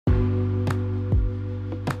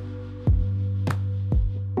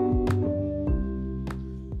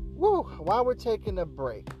while we're taking a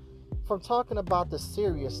break from talking about the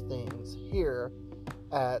serious things here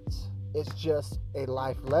at It's Just a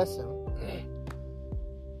Life Lesson,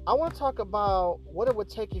 I want to talk about what it would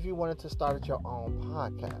take if you wanted to start your own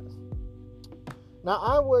podcast. Now,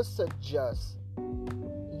 I would suggest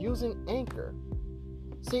using Anchor.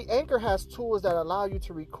 See, Anchor has tools that allow you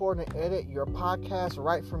to record and edit your podcast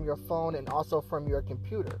right from your phone and also from your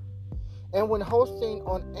computer. And when hosting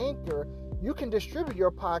on Anchor, you can distribute your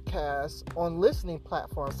podcast on listening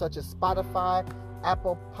platforms such as Spotify,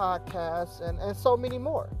 Apple Podcasts, and so many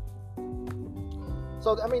more.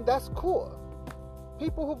 So, that's cool.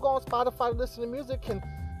 People who go on Spotify to listen to music can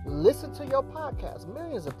listen to your podcast,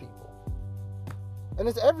 millions of people. And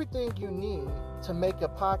it's everything you need to make a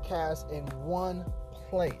podcast in one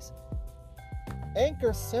place.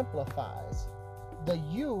 Anchor simplifies the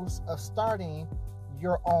use of starting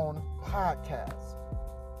your own podcast.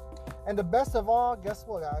 And the best of all, guess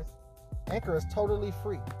what, guys? Anchor is totally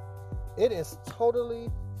free. It is totally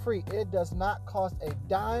free. It does not cost a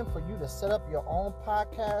dime for you to set up your own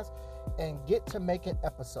podcast and get to making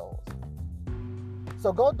episodes.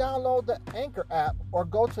 So go download the Anchor app or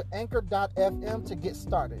go to anchor.fm to get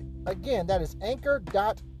started. Again, that is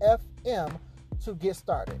anchor.fm to get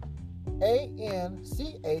started.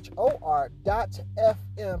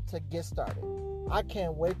 ANCHOR.FM to get started. I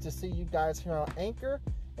can't wait to see you guys here on Anchor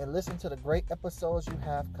and listen to the great episodes you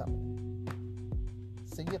have coming.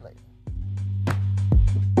 See you later.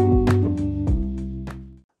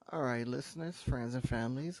 All right, listeners, friends, and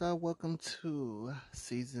families, welcome to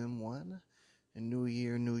Season 1, a New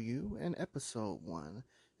Year, New You, and Episode 1.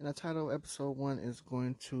 And the title of Episode 1 is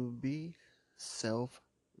going to be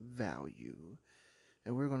Self-Value.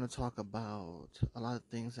 And we're going to talk about a lot of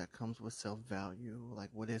things that comes with self-value, like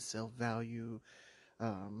what is self-value,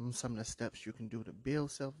 some of the steps you can do to build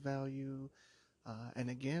self-value. And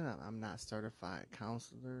again, I'm not a certified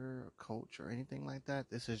counselor or coach or anything like that.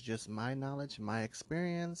 This is just my knowledge, my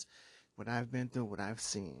experience, what I've been through, what I've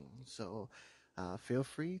seen. So feel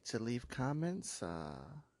free to leave comments,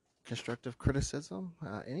 constructive criticism,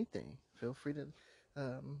 anything. Feel free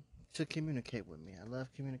to communicate with me. I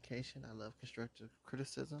love communication. I love constructive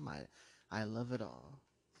criticism. I love it all.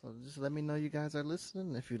 So just let me know you guys are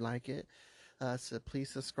listening. If you like it, so please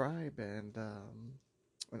subscribe. And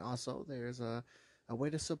also there's a way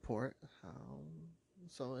to support.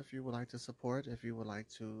 So if you would like to support, if you would like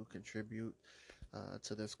to contribute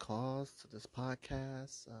to this cause, to this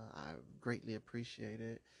podcast, I greatly appreciate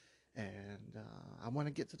it. And I want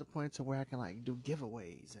to get to the point to where I can do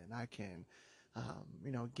giveaways and I can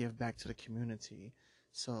give back to the community.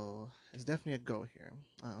 So it's definitely a goal here.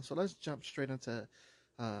 So let's jump straight into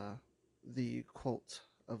the quote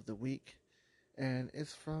of the week. And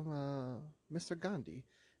it's from Mr. Gandhi.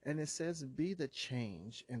 And it says, "Be the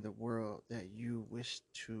change in the world that you wish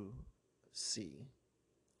to see."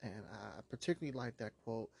 And I particularly like that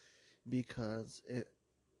quote because it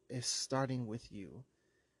is starting with you.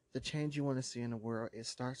 The change you want to see in the world, it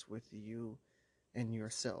starts with you and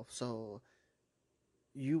yourself. So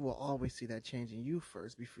you will always see that change in you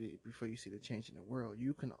first before you see the change in the world.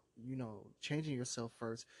 You can, changing yourself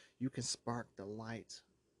first, you can spark the light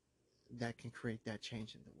that can create that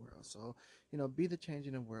change in the world. So, be the change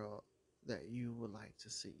in the world that you would like to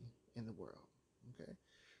see in the world. Okay.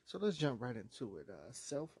 So let's jump right into it.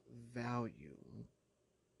 Self-value.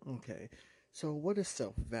 Okay. So what is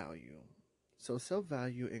self-value? So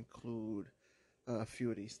self-value include a few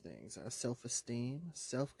of these things: self-esteem,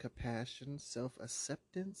 self-compassion,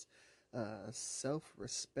 self-acceptance,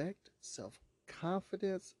 self-respect,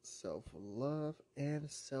 self-confidence, self-love,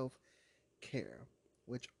 and self-care,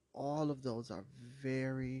 which all of those are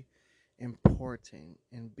very important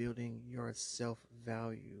in building your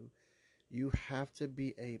self-value. You have to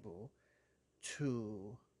be able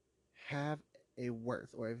to have a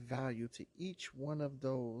worth or a value to each one of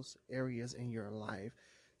those areas in your life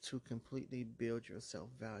to completely build your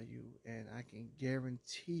self-value. And I can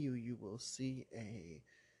guarantee you will see a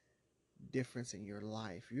difference in your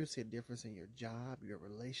life. You'll see a difference in your job, your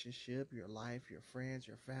relationship, your life, your friends,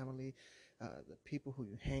 your family, the people who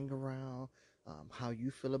you hang around, how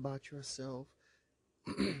you feel about yourself.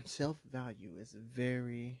 Self-value is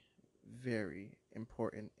very, very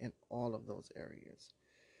important in all of those areas.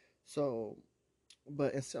 So,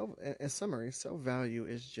 but in summary, self-value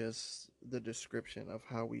is just the description of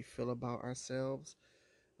how we feel about ourselves,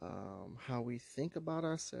 how we think about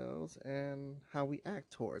ourselves, and how we act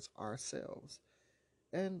towards ourselves.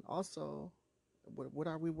 And also, what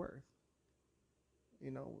are we worth?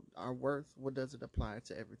 Our worth, what does it apply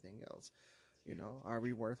to everything else? Are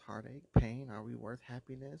we worth heartache, pain? Are we worth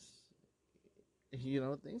happiness?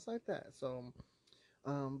 things like that. So,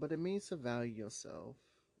 but it means to value yourself,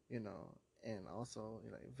 you know, and also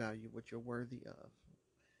value what you're worthy of.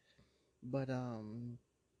 But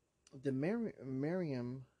the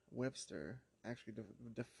Merriam-Webster actually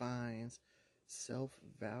defines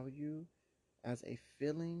self-value as a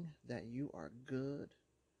feeling that you are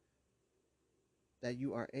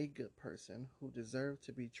a good person who deserves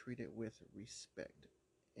to be treated with respect.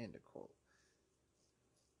 End of quote.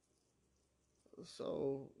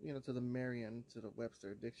 So, to the Merriam, to the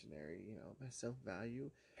Webster dictionary, self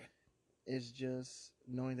value is just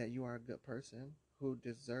knowing that you are a good person who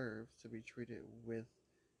deserves to be treated with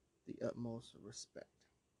the utmost respect.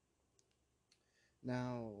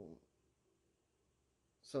 Now,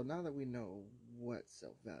 so now that we know what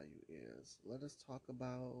self value is, let us talk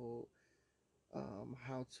about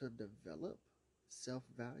how to develop self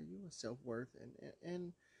value, self worth,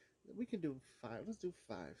 and we can do five. Let's do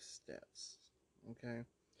 5 steps. Okay.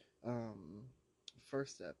 Um,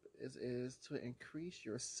 First step is to increase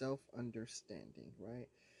your self understanding. Right.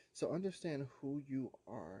 So understand who you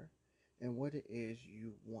are and what it is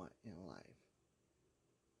you want in life.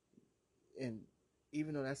 And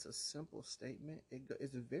even though that's a simple statement,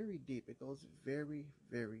 it's very deep. It goes very,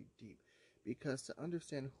 very deep, because to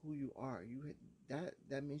understand who you are,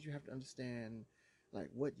 that means you have to understand like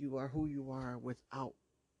what you are, who you are, without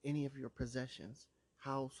any of your possessions,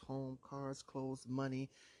 house, home, cars, clothes, money.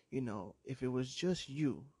 If it was just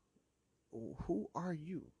you, who are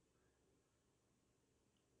you?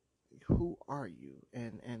 Who are you?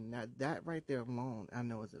 And that right there alone, I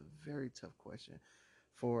know, is a very tough question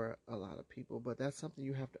for a lot of people, but that's something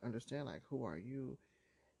you have to understand, like who are you,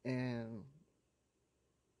 and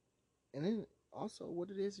then also what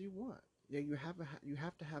it is you want. Yeah, you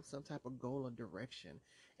have to have some type of goal or direction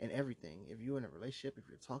in everything. If you're in a relationship, if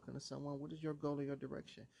you're talking to someone, what is your goal or your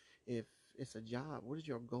direction? If it's a job, what is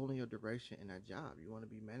your goal and your direction in that job? You want to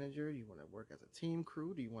be manager? You want to work as a team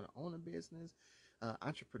crew? Do you want to own a business?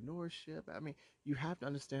 Entrepreneurship. I mean, you have to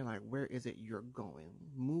understand, like, where is it you're going?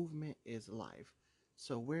 Movement is life.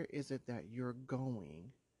 So where is it that you're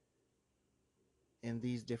going in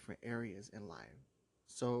these different areas in life?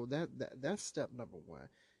 So that's step number one,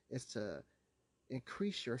 is to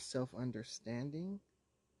increase your self understanding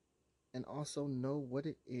and also know what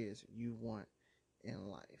it is you want in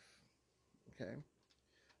life. Okay.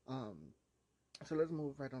 Um, so let's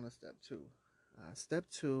move right on to step two. Step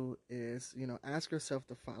two is, ask yourself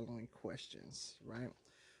the following questions, right?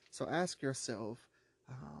 So ask yourself,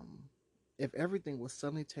 um, if everything was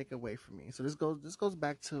suddenly taken away from me. So this goes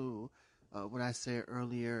back to what I said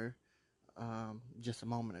earlier, just a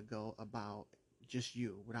moment ago, about just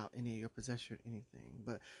you without any of your possession or anything.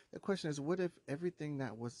 But the question is, what if everything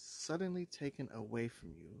that was suddenly taken away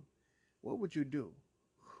from you? What would you do?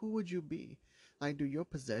 Who would you be? Like, do your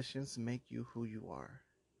possessions make you who you are?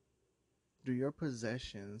 Do your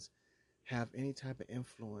possessions have any type of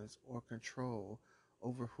influence or control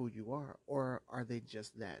over who you are, or are they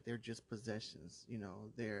just that? They're just possessions.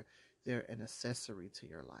 They're an accessory to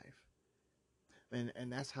your life.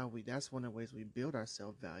 And that's one of the ways we build our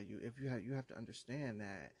self value. If you have to understand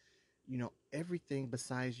that everything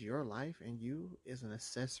besides your life and you is an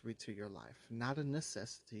accessory to your life, not a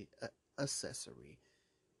necessity, a accessory.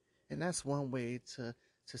 And that's one way to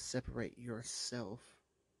separate yourself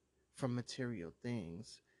from material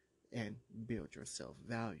things and build your self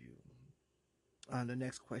value. The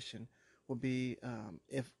next question will be,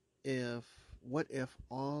 if what if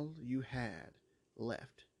all you had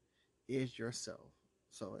left is yourself?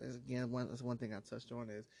 So again, that's one thing I touched on,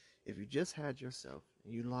 is if you just had yourself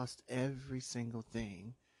and you lost every single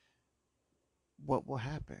thing, what will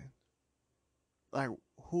happen? Like,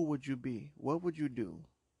 who would you be? What would you do?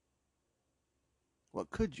 What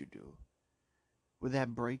could you do? Would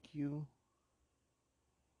that break you,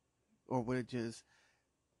 or would it just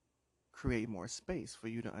create more space for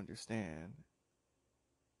you to understand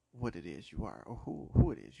what it is you are, or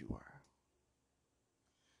who it is you are?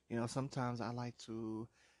 Sometimes I like to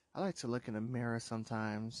look in the mirror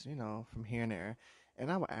sometimes, from here and there,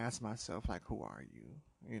 and I would ask myself, like, who are you?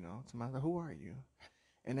 To myself, who are you?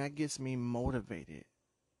 And that gets me motivated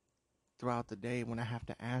throughout the day when I have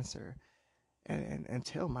to answer and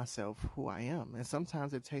tell myself who I am. And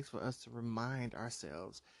sometimes it takes for us to remind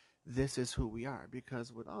ourselves this is who we are,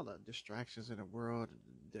 because with all the distractions in the world,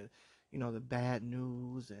 the bad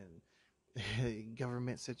news and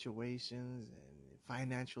government situations and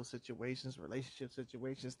financial situations, relationship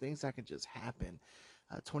situations, things that could just happen.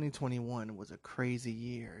 2021 was a crazy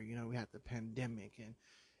year. We had the pandemic, and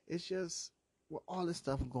it's just, with all this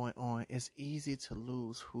stuff going on, it's easy to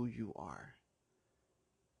lose who you are.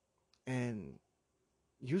 And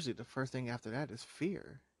usually the first thing after that is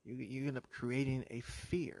fear. You end up creating a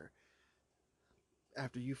fear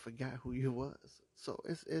after you forgot who you was. So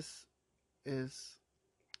it's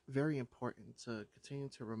very important to continue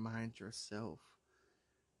to remind yourself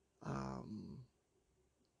um,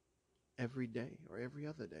 every day or every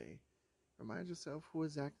other day. Remind yourself who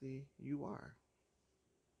exactly you are.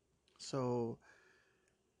 So,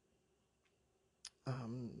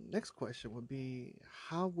 next question would be,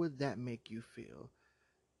 how would that make you feel?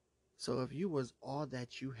 So, if you was all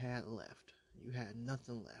that you had left, you had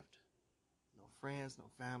nothing left, no friends, no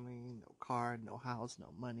family, no car, no house,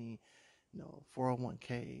 no money, no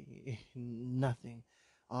 401k, nothing.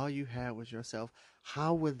 All you had was yourself.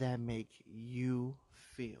 How would that make you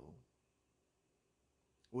feel?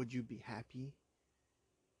 Would you be happy?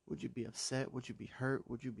 Would you be upset? Would you be hurt?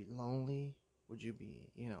 Would you be lonely? Would you be,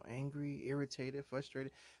 angry, irritated,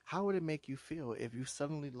 frustrated? How would it make you feel if you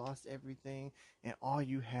suddenly lost everything and all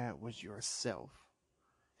you had was yourself?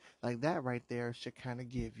 Like that right there should kind of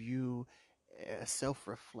give you a self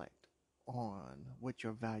reflect on what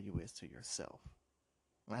your value is to yourself.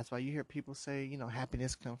 And that's why you hear people say,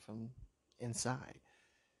 happiness comes from inside.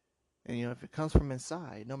 And, if it comes from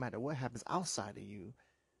inside, no matter what happens outside of you,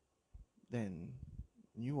 then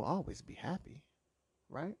you will always be happy,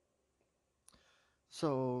 right?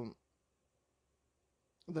 So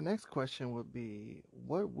the next question would be,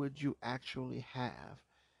 what would you actually have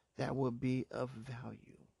that would be of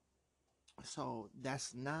value? So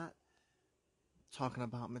that's not talking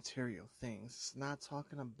about material things. It's not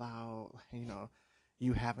talking about,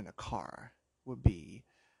 you having a car would be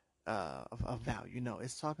of value. No,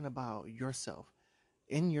 it's talking about yourself.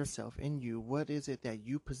 In yourself, in you, what is it that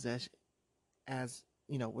you possess as,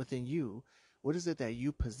 within you? What is it that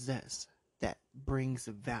you possess that brings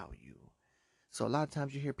value? So a lot of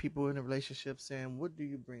times you hear people in a relationship saying, "What do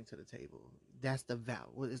you bring to the table?" That's the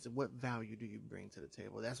value. What value do you bring to the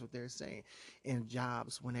table? That's what they're saying. In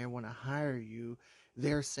jobs, when they want to hire you,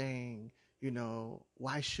 they're saying,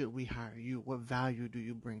 why should we hire you? What value do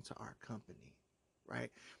you bring to our company?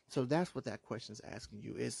 Right. So that's what that question is asking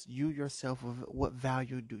you. Is you yourself, what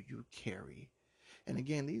value do you carry? And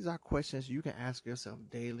again, these are questions you can ask yourself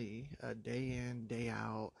daily, day in, day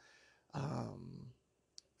out. Um,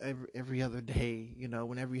 every other day,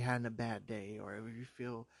 whenever you're having a bad day, or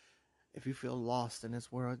if you feel lost in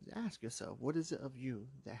this world, ask yourself, what is it of you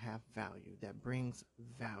that have value, that brings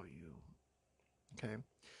value? Okay.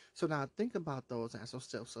 So now think about those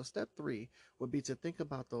answers. So step 3 would be to think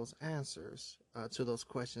about those answers to those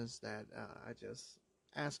questions that I just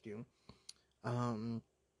asked you. Um,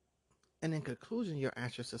 and in conclusion, your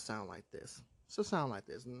answers should sound like this. Should sound like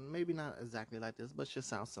this. Maybe not exactly like this, but should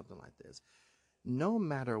sound something like this. No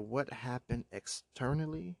matter what happened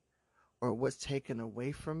externally or what's taken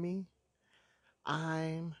away from me,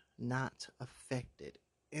 I'm not affected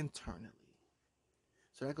internally.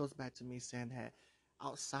 So that goes back to me saying that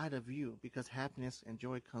outside of you, because happiness and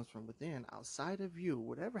joy comes from within, outside of you,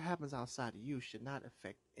 whatever happens outside of you should not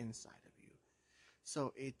affect inside of you.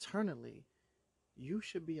 So eternally, you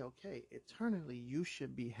should be okay. Eternally, you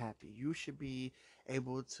should be happy. You should be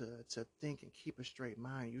able to think and keep a straight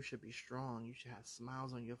mind. You should be strong. You should have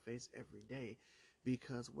smiles on your face every day,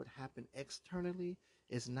 because what happened externally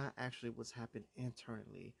is not actually what's happened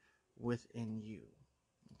internally within you.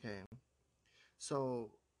 Okay.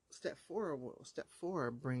 So step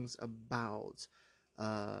four brings about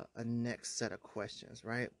a next set of questions,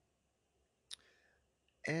 right?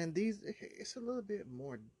 And it's a little bit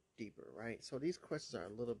more deeper, right? So these questions are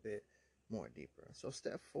a little bit more deeper. So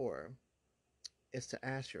step 4 is to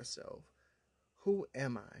ask yourself, who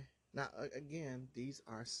am I? Now, again, these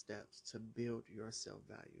are steps to build your self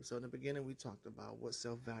value. So in the beginning, we talked about what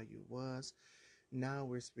self value was. Now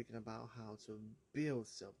we're speaking about how to build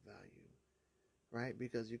self value, right?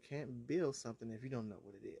 Because you can't build something if you don't know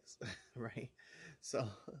what it is, right? So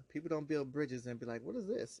people don't build bridges and be like, what is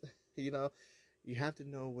this? you know, you have to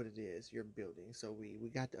know what it is you're building. So we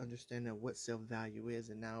got to understand that what self value is,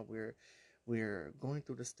 and now we're going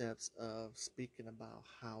through the steps of speaking about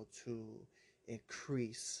how to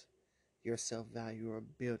increase your self value or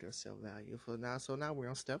build your self value. So now we're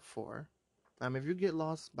on step 4. If you get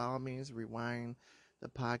lost, by all means, rewind the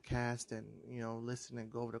podcast and listen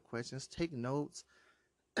and go over the questions. Take notes,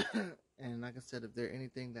 and like I said, if there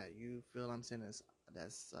anything that you feel I'm saying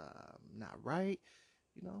that's not right,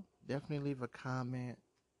 definitely leave a comment,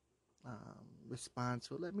 respond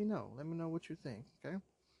to it. Let me know. Let me know what you think. Okay.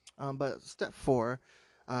 But step 4,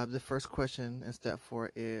 the first question in step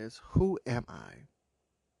 4 is, who am I?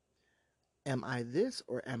 Am I this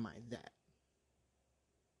or am I that?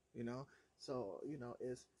 You know. So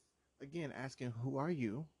it's again, asking who are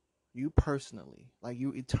you personally, like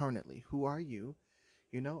you eternally, who are you?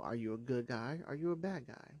 You know, are you a good guy? Are you a bad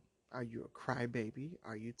guy? Are you a crybaby?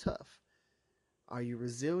 Are you tough? Are you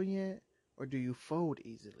resilient, or do you fold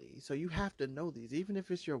easily? So you have to know these. Even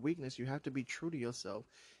if it's your weakness, you have to be true to yourself,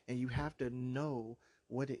 and you have to know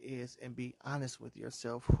what it is and be honest with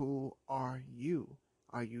yourself. Who are you?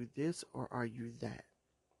 Are you this or are you that?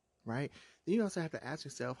 Right? Then you also have to ask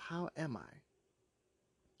yourself, how am I?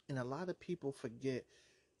 And a lot of people forget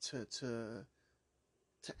to to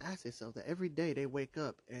to ask themselves that every day they wake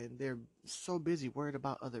up and they're so busy worried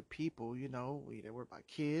about other people. You know, they worry about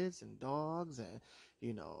kids and dogs and,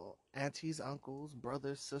 you know, aunties, uncles,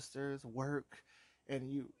 brothers, sisters, work, and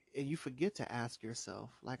you forget to ask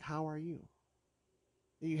yourself, like, how are you?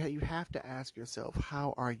 You have to ask yourself,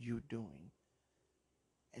 how are you doing?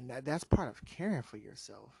 And that's part of caring for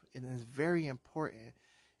yourself, and it's very important,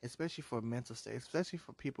 especially for mental state, especially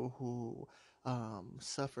for people who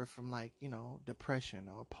suffer from, like, you know, depression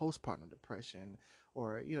or postpartum depression,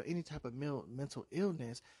 or, you know, any type of mental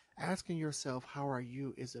illness. Asking yourself how are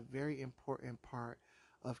you is a very important part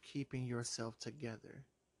of keeping yourself together.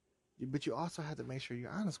 But you also have to make sure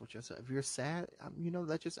you're honest with yourself. If you're sad, you know,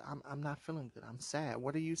 let just I'm not feeling good, I'm sad,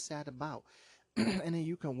 what are you sad about? And then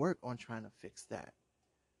you can work on trying to fix that.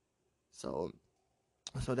 So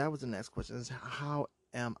so that was the next question, is how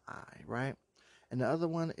am I, right? And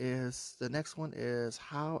the next one is,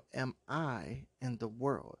 how am I in the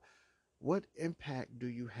world? What impact do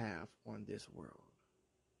you have on this world,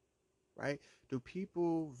 right? Do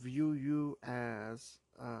people view you as,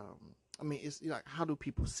 I mean, it's like, how do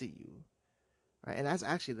people see you, right? And that's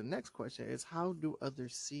actually the next question, is how do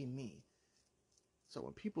others see me? So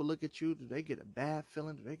when people look at you, do they get a bad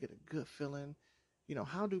feeling? Do they get a good feeling? You know,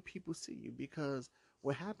 how do people see you? Because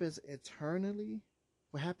what happens eternally,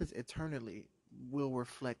 what happens eternally will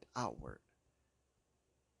reflect outward,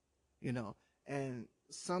 you know. And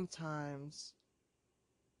sometimes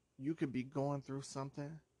you could be going through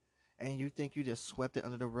something and you think you just swept it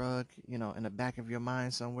under the rug, you know, in the back of your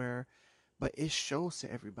mind somewhere, but it shows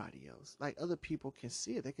to everybody else. Like, other people can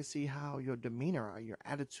see it. They can see how your demeanor or your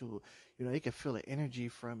attitude, you know, they can feel the energy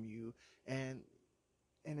from you. And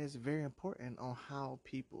it's very important on how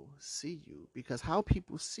people see you, because how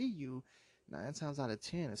people see you 9 times out of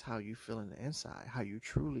 10 is how you feel in the inside, how you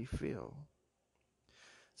truly feel.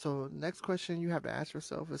 So next question you have to ask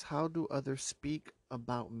yourself is, how do others speak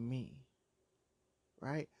about me,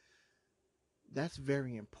 right? That's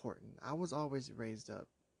very important. I was always raised up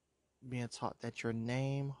being taught that your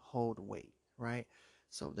name hold weight, right?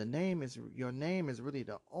 So your name is really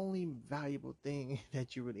the only valuable thing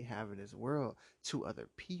that you really have in this world to other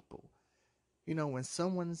people. You know, when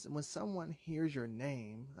someone hears your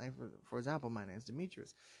name, like for example, my name is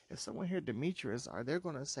Demetrius. If someone hears Demetrius, are they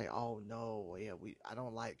gonna say, "Oh no, yeah, I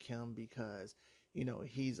don't like him because, you know,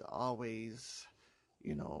 he's always,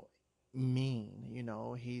 you know, mean. You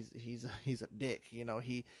know, he's a dick. You know,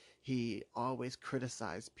 he always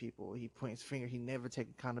criticizes people. He points finger. He never take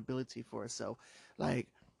accountability for himself." Like,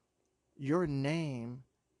 your name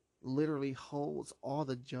literally holds all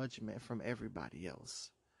the judgment from everybody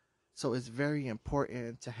else. So it's very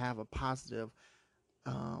important to have a positive,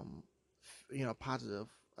 um, positive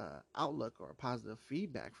outlook or positive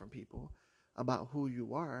feedback from people about who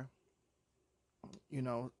you are, you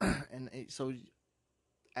know, so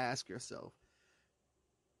ask yourself,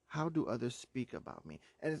 how do others speak about me?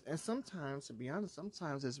 And sometimes, to be honest,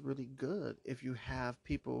 sometimes it's really good if you have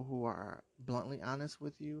people who are bluntly honest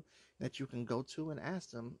with you, that you can go to and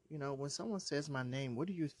ask them, you know, when someone says my name, what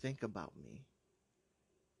do you think about me?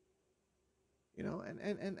 You know,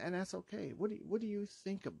 and that's okay. What do you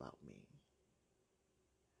think about me?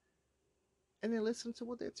 And then listen to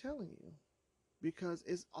what they're telling you, because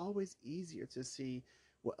it's always easier to see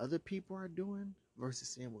what other people are doing versus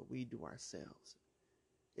seeing what we do ourselves.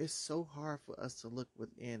 It's so hard for us to look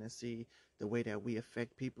within and see the way that we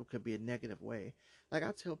affect people could be a negative way. Like,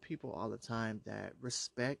 I tell people all the time that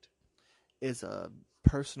respect is a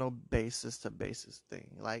personal basis to basis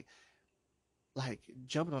thing. Like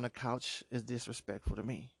jumping on a couch is disrespectful to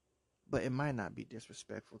me, but it might not be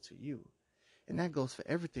disrespectful to you. And that goes for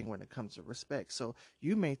everything when it comes to respect. So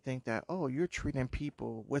you may think that, oh, you're treating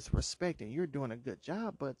people with respect and you're doing a good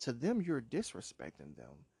job, but to them, you're disrespecting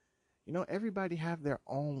them. You know, everybody have their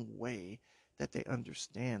own way that they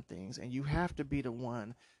understand things, and you have to be the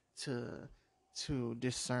one to to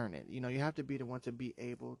discern it. You know, you have to be the one to be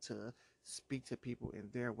able to speak to people in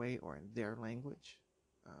their way or in their language.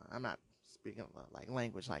 I'm not speaking like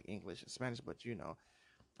language like English and Spanish, but, you know,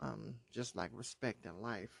 just like respect in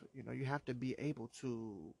life, you know, you have to be able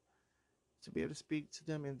to be able to speak to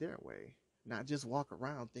them in their way, not just walk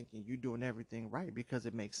around thinking you're doing everything right because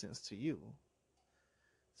it makes sense to you.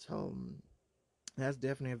 So that's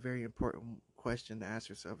definitely a very important question to ask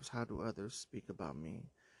yourself: is how do others speak about me?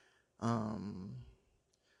 Um,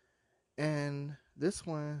 and this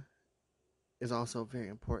one is also very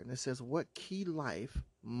important. It says, "What key life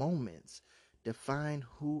moments define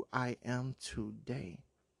who I am today?"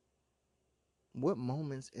 What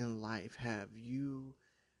moments in life have you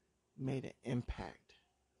made an impact,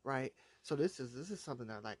 right? So this is something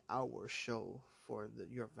that like our show for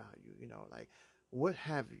your value, like what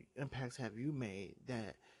have impacts have you made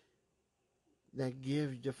that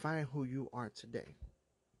give define who you are today?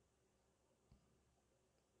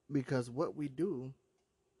 Because what we do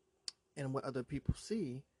and what other people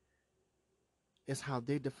see is how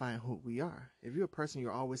they define who we are. If you're a person,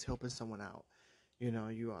 you're always helping someone out.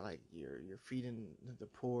 You are like you're feeding the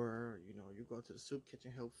poor. You go to the soup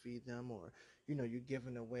kitchen, help feed them, or you're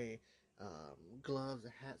giving away gloves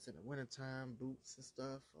and hats in the wintertime, boots and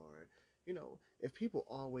stuff. Or if people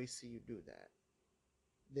always see you do that,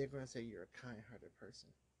 they're going to say you're a kind-hearted person,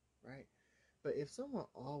 right? But if someone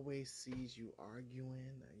always sees you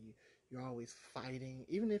arguing, you're always fighting,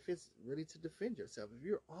 even if it's really to defend yourself, if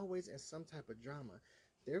you're always in some type of drama,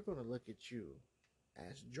 they're going to look at you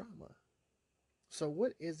as drama. So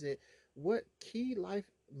what is it? What key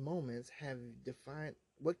life moments have defined?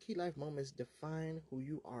 What key life moments define who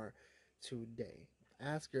you are today?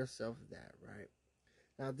 Ask yourself that, right?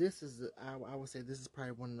 Now, this is I would say this is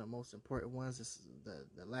probably one of the most important ones. This is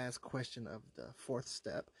the last question of the fourth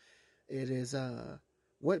step. It is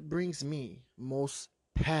what brings me most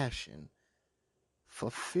passion,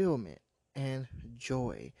 fulfillment, and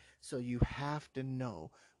joy. So you have to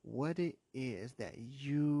know what it is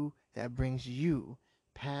that brings you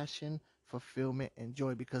passion, fulfillment, and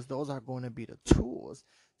joy, because those are going to be the tools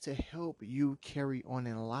to help you carry on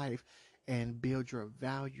in life and build your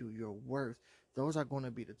value, your worth. Those are going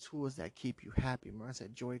to be the tools that keep you happy. Remember, I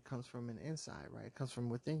said joy comes from an inside, right? It comes from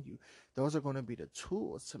within you. Those are going to be the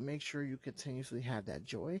tools to make sure you continuously have that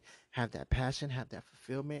joy, have that passion, have that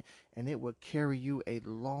fulfillment, and it will carry you a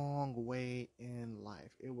long way in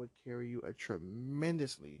life. It will carry you a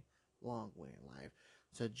tremendously long way in life.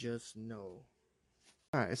 So just know.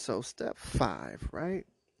 All right, so step 5, right?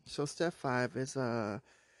 So step 5 is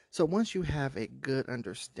so once you have a good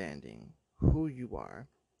understanding who you are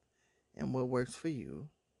and what works for you,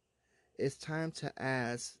 it's time to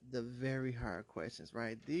ask the very hard questions,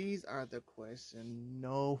 right? These are the questions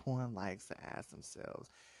no one likes to ask themselves.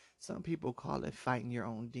 Some people call it fighting your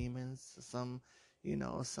own demons. Some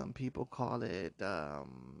people call it the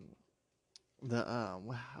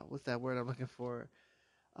what's that word I'm looking for?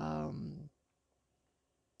 Um,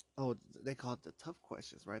 oh, they call it the tough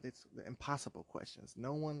questions, right? It's the impossible questions.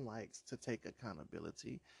 No one likes to take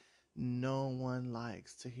accountability. No one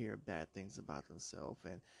likes to hear bad things about themselves,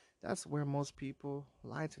 and that's where most people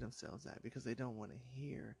lie to themselves at, because they don't want to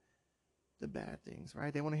hear the bad things,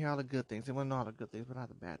 right? They want to hear all the good things. They want to know all the good things, but not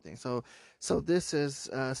the bad things. So this is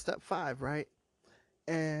step 5, right?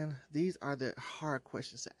 And these are the hard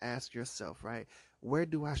questions to ask yourself, right? Where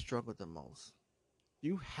do I struggle the most?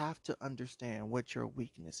 You have to understand what your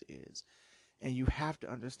weakness is, and you have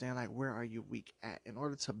to understand like where are you weak at in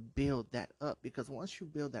order to build that up, because once you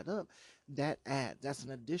build that up, that's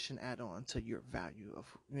an addition add on to your value of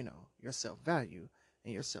your self-value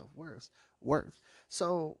and your self-worth.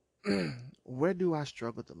 So where do I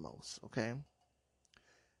struggle the most? Okay,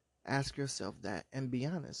 ask yourself that and be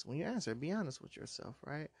honest. When you answer, be honest with yourself,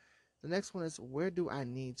 right? The next one is, where do I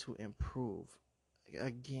need to improve?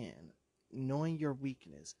 Again, knowing your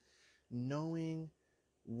weakness, knowing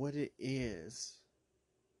what it is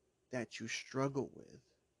that you struggle with,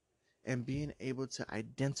 and being able to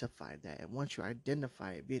identify that. And once you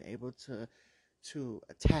identify it, being able to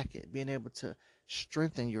attack it, being able to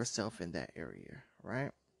strengthen yourself in that area,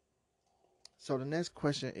 right? So the next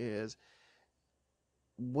question is,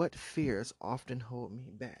 what fears often hold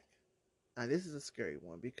me back? Now this is a scary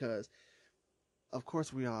one, because of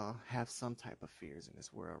course we all have some type of fears in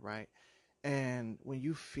this world, right? And when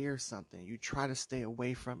you fear something, you try to stay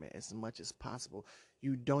away from it as much as possible.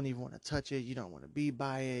 You don't even want to touch it. You don't want to be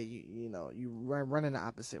by it. You run in the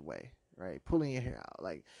opposite way, right? Pulling your hair out.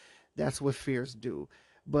 Like, that's what fears do.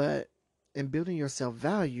 But in building your self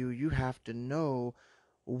value, you have to know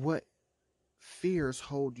what fears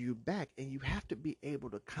hold you back, and you have to be able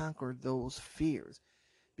to conquer those fears,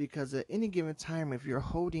 because at any given time, if you're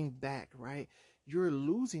holding back, right, you're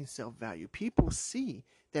losing self-value. People see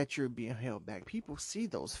that you're being held back. People see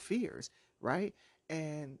those fears, right?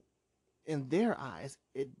 And in their eyes,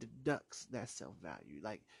 it deducts that self-value.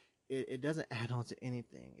 Like, it doesn't add on to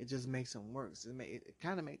anything. It just makes them worse. It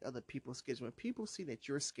kind of makes other people scared. When people see that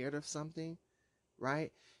you're scared of something,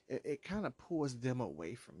 right? It kind of pulls them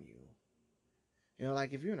away from you. You know,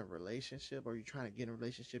 like if you're in a relationship or you're trying to get in a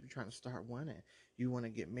relationship, you're trying to start one and you want to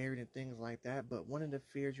get married and things like that. But one of the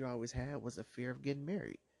fears you always had was the fear of getting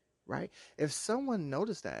married, right? If someone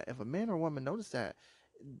noticed that, if a man or woman noticed that,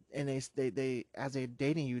 and they as they're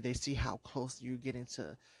dating you, they see how close you get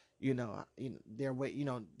into, their way,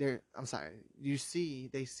 their, I'm sorry,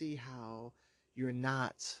 they see how you're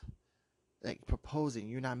not like proposing,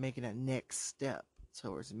 you're not making that next step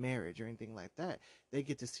towards marriage or anything like that. They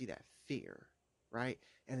get to see that fear, right?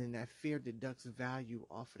 And then that fear deducts value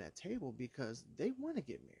off of that table because they want to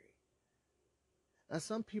get married. Now,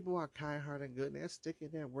 some people are kind hearted and good and they'll stick in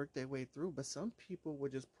there and work their way through, but some people will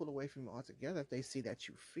just pull away from you altogether if they see that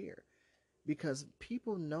you fear. Because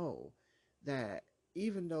people know that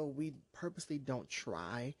even though we purposely don't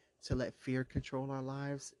try to let fear control our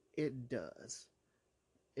lives, it does.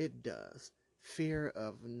 It does. Fear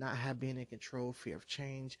of not have being in control, fear of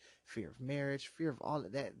change, fear of marriage, fear of all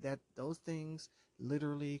of that those things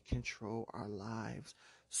literally control our lives.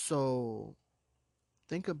 So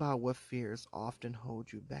think about what fears often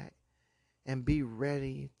hold you back and be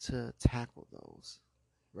ready to tackle those,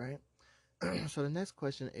 right? So the next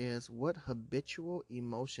question is, what habitual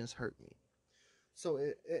emotions hurt me? So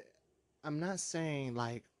I'm not saying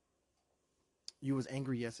like you was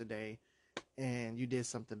angry yesterday and you did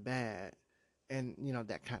something bad and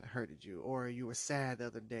that kind of hurted you, or you were sad the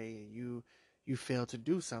other day and you failed to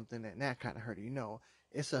do something and that kind of hurted you. No,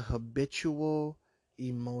 it's a habitual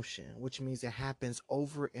emotion, which means it happens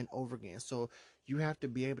over and over again. So you have to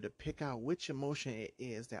be able to pick out which emotion it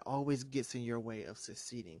is that always gets in your way of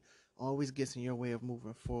succeeding, always gets in your way of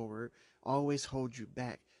moving forward, always holds you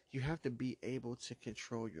back. You have to be able to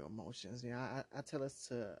control your emotions. I tell us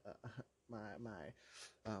to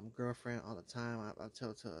my girlfriend all the time. I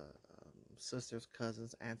tell to sisters,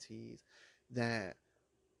 cousins, aunties that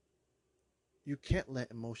you can't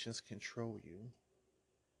let emotions control you.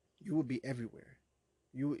 You will be everywhere.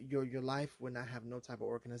 Your life will not have no type of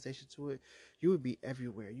organization to it. You would be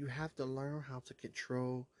everywhere. You have to learn how to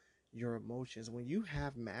control your emotions. When you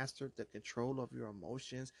have mastered the control of your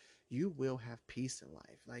emotions, you will have peace in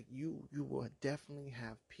life. Like you will definitely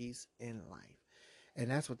have peace in life. And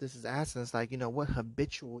that's what this is asking. It's like, what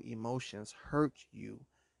habitual emotions hurt you,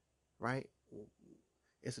 right?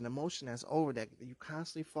 It's an emotion that's over that you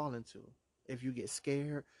constantly fall into. If you get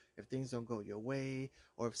scared, if things don't go your way,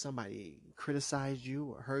 or if somebody criticized you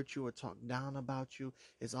or hurt you or talk down about you,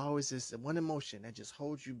 it's always this one emotion that just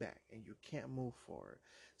holds you back and you can't move forward.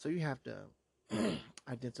 So you have to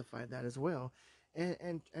identify that as well,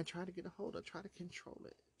 and try to get a hold of, try to control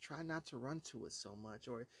it. Try not to run to it so much,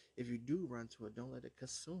 or if you do run to it, don't let it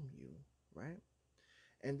consume you, right?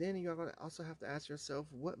 And then you're going to also have to ask yourself,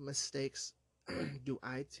 what mistakes do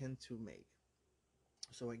I tend to make?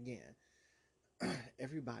 So again,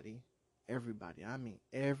 everybody, everybody, I mean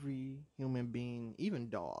every human being, even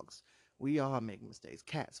dogs, we all make mistakes.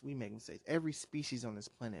 Cats, we make mistakes. Every species on this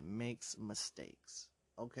planet makes mistakes.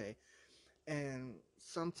 Okay? And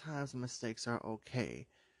sometimes mistakes are okay.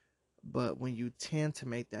 But when you tend to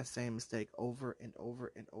make that same mistake over and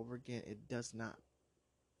over and over again, it's not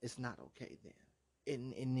okay then.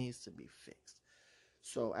 It needs to be fixed.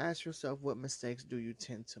 So ask yourself, what mistakes do you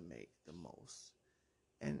tend to make the most?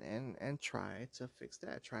 And try to fix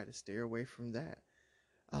that. Try to steer away from that.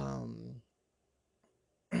 Um,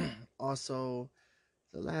 also,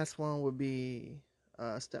 the last one would be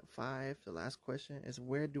step 5. The last question is,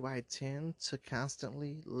 where do I tend to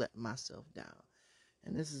constantly let myself down?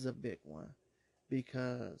 And this is a big one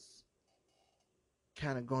because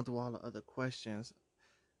kind of going through all the other questions,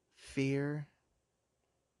 fear,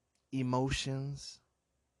 emotions,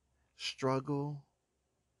 struggle,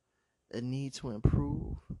 a need to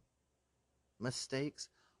improve, mistakes,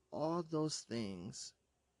 all those things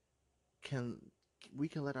can we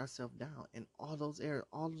can let ourselves down in all those areas.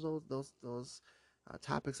 All of those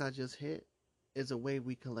topics I just hit is a way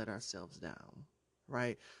we can let ourselves down,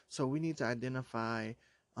 right? So we need to identify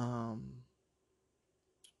um,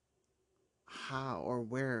 how or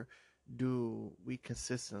where do we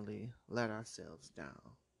consistently let ourselves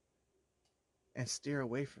down and steer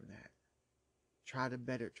away from that. Try to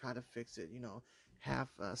better, try to fix it. Have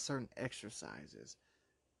certain exercises.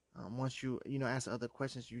 Once you ask other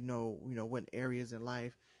questions, what areas in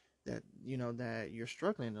life that that you're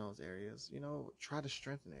struggling in those areas. Try to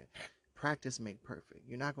strengthen it. Practice make perfect.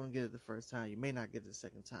 You're not going to get it the first time. You may not get it the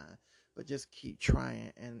second time, but just keep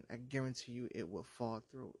trying, and I guarantee you it will fall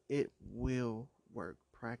through. It will work.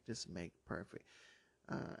 Practice make perfect.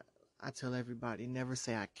 Uh, I tell everybody, never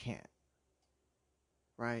say I can't,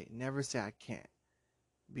 right? Never say I can't,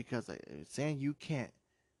 because saying you can't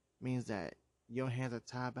means that your hands are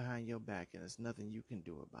tied behind your back and there's nothing you can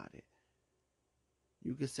do about it.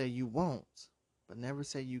 You can say you won't, but never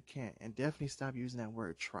say you can't. And definitely stop using that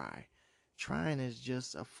word try. Trying is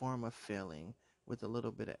just a form of failing with a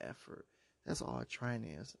little bit of effort. That's all trying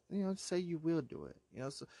is. Say you will do it.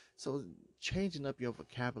 So changing up your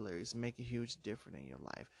vocabularies make a huge difference in your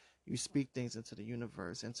life. You speak things into the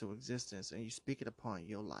universe, into existence, and you speak it upon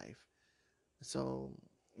your life. So,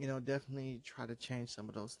 definitely try to change some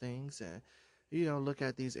of those things, and, look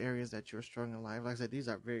at these areas that you're struggling in life. Like I said, these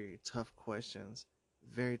are very tough questions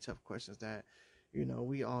that,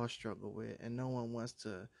 we all struggle with, and no one wants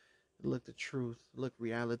to look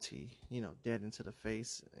reality, dead into the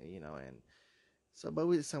face, and so, but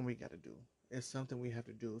it's something we got to do. It's something we have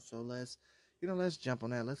to do. So let's jump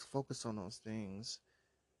on that. Let's focus on those things,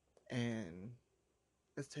 and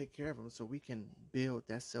let's take care of them so we can build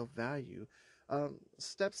that self value.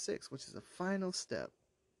 Step 6, which is the final step,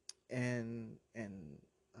 and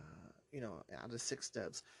out of 6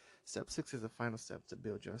 steps, step 6 is the final step to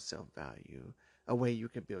build your self value. A way you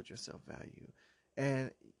can build your self value,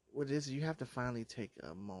 and what it is, you have to finally take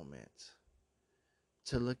a moment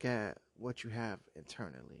to look at what you have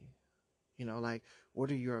internally. Like, what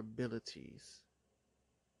are your abilities?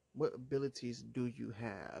 What abilities do you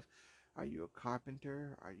have? Are you a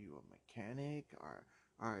carpenter? Are you a mechanic?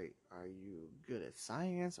 Are you good at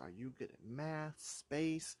science? Are you good at math,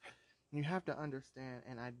 space? You have to understand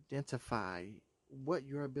and identify what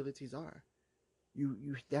your abilities are.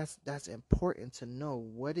 That's important to know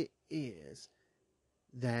what it is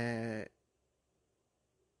that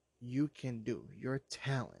you can do, your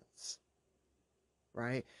talents,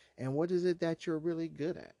 right? And what is it that you're really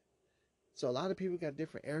good at? So a lot of people got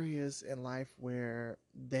different areas in life where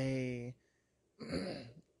they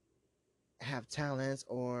have talents,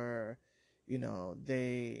 or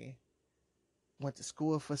they went to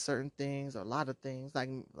school for certain things, or a lot of things. Like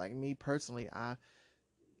me personally, I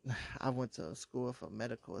went to school for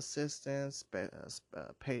medical assistance,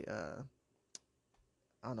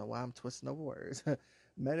 I don't know why I'm twisting over words.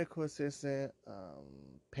 Medical assistant,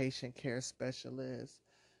 patient care specialist,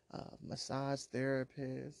 massage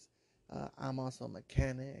therapist. I'm also a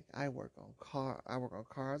mechanic. I work on cars. I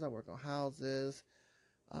work on houses.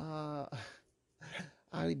 Uh,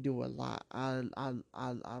 I do a lot. I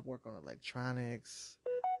work on electronics.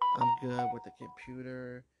 I'm good with the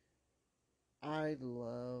computer. I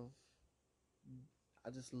love I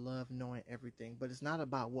just love knowing everything. But it's not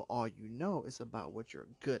about what all you know, it's about what you're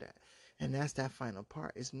good at. And that's that final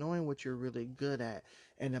part. It's knowing what you're really good at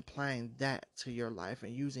and applying that to your life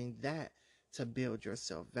and using that to build your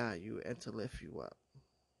self value and to lift you up.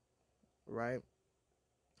 Right?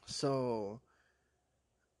 So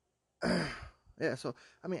yeah, so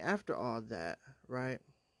I mean, after all that, right?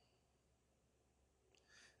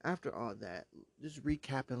 After all that, just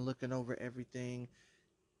recapping, looking over everything,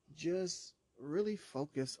 just really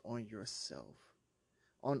focus on yourself,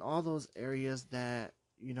 on all those areas that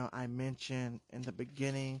I mentioned in the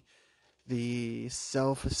beginning: the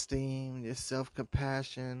self-esteem, the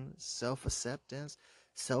self-compassion, self-acceptance,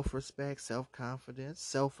 self-respect, self-confidence,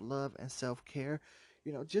 self-love, and self-care.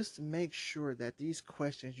 Just make sure that these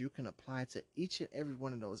questions you can apply to each and every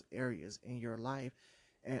one of those areas in your life,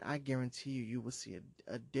 and I guarantee you will see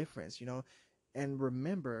a difference. And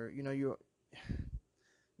remember,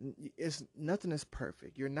 it's nothing is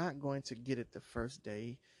perfect. You're not going to get it the first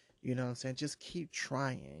day. You know what I'm saying? Just keep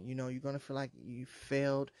trying. You're going to feel like you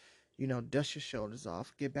failed. Dust your shoulders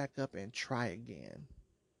off, get back up and try again.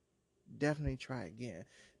 Definitely try again,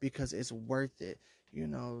 because it's worth it.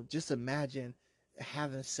 Just imagine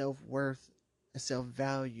having self-worth and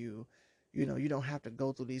self-value. You don't have to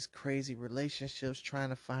go through these crazy relationships trying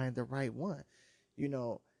to find the right one. You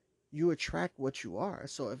know, you attract what you are.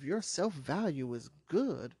 So if your self-value is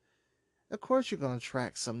good, of course you're going to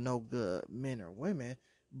attract some no good men or women,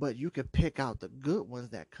 but you can pick out the good ones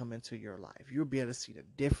that come into your life. You'll be able to see the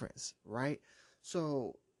difference, right?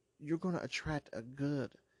 So you're going to attract a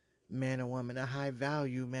good man or woman, a high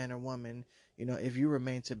value man or woman, if you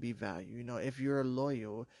remain to be valued, if you're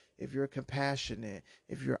loyal, if you're compassionate,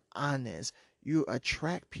 if you're honest, you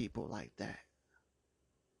attract people like that.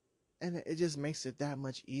 And it just makes it that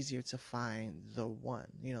much easier to find the one,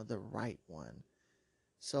 the right one.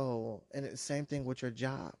 So, and it's the same thing with your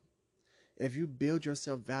job. If you build your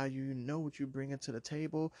self value, you know what you bring into the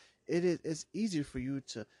table. It's easier for you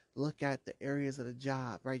to look at the areas of the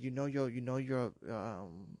job, right? Your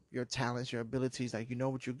talents, your abilities, like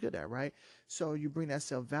what you're good at, right? So you bring that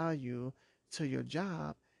self value to your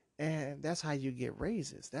job, And that's how you get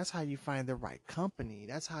raises. That's how you find the right company.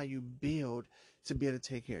 That's how you build to be able to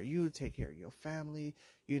take care of you, take care of your family,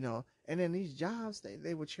 And then these jobs,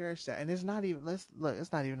 they will cherish that. And it's not even, let's look,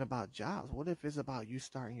 it's not even about jobs. What if it's about you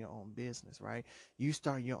starting your own business, right? You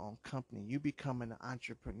start your own company, you become an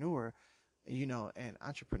entrepreneur, and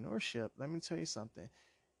entrepreneurship, let me tell you something.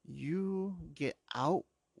 You get out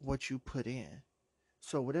what you put in.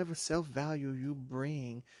 So whatever self value you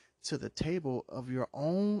bring to the table of your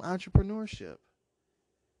own entrepreneurship,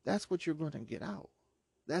 that's what you're going to get out.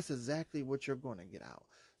 That's exactly what you're going to get out.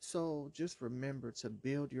 So just remember to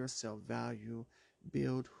build your self value,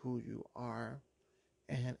 build who you are,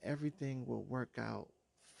 and everything will work out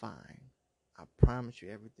fine. I promise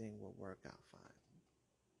you, everything will work out fine.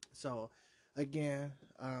 So, again,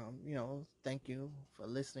 thank you for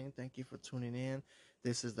listening. Thank you for tuning in.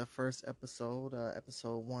 This is the first episode,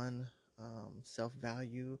 episode one, self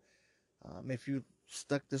value. If you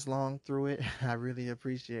stuck this long through it, I really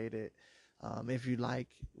appreciate it. If you like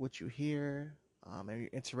what you hear, and you're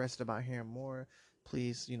interested about hearing more,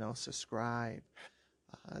 please, subscribe.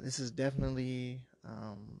 This is definitely,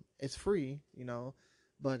 it's free,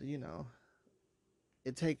 but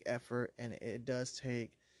it take effort, and it does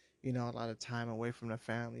take a lot of time away from the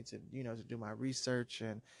family to to do my research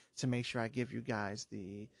and to make sure I give you guys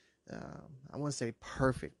the I wouldn't say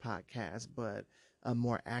perfect podcast, but a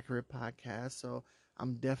more accurate podcast. So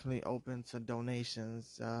I'm definitely open to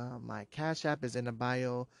donations. My Cash App is in the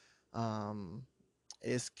bio. um,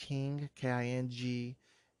 it's King, King,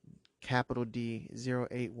 capital D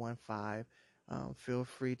 0815. Feel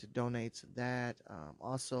free to donate to that.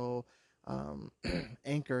 Also,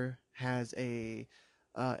 Anchor has a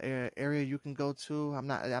area you can go to.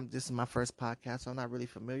 This is my first podcast, so I'm not really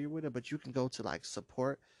familiar with it, but you can go to like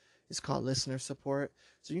support. It's called listener support.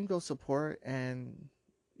 So you can go support, and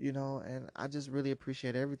I just really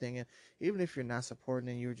appreciate everything. And even if you're not supporting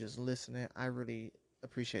and you're just listening, I really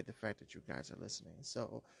appreciate the fact that you guys are listening.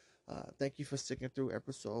 So thank you for sticking through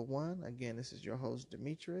episode one. Again, this is your host,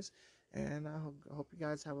 Demetrius, and I hope you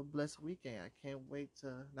guys have a blessed weekend. I can't wait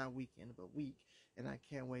to, not weekend, but week, and I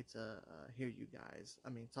can't wait to hear you guys.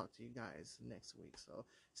 Talk to you guys next week. So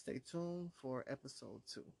stay tuned for episode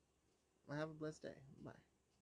two. Have a blessed day. Bye.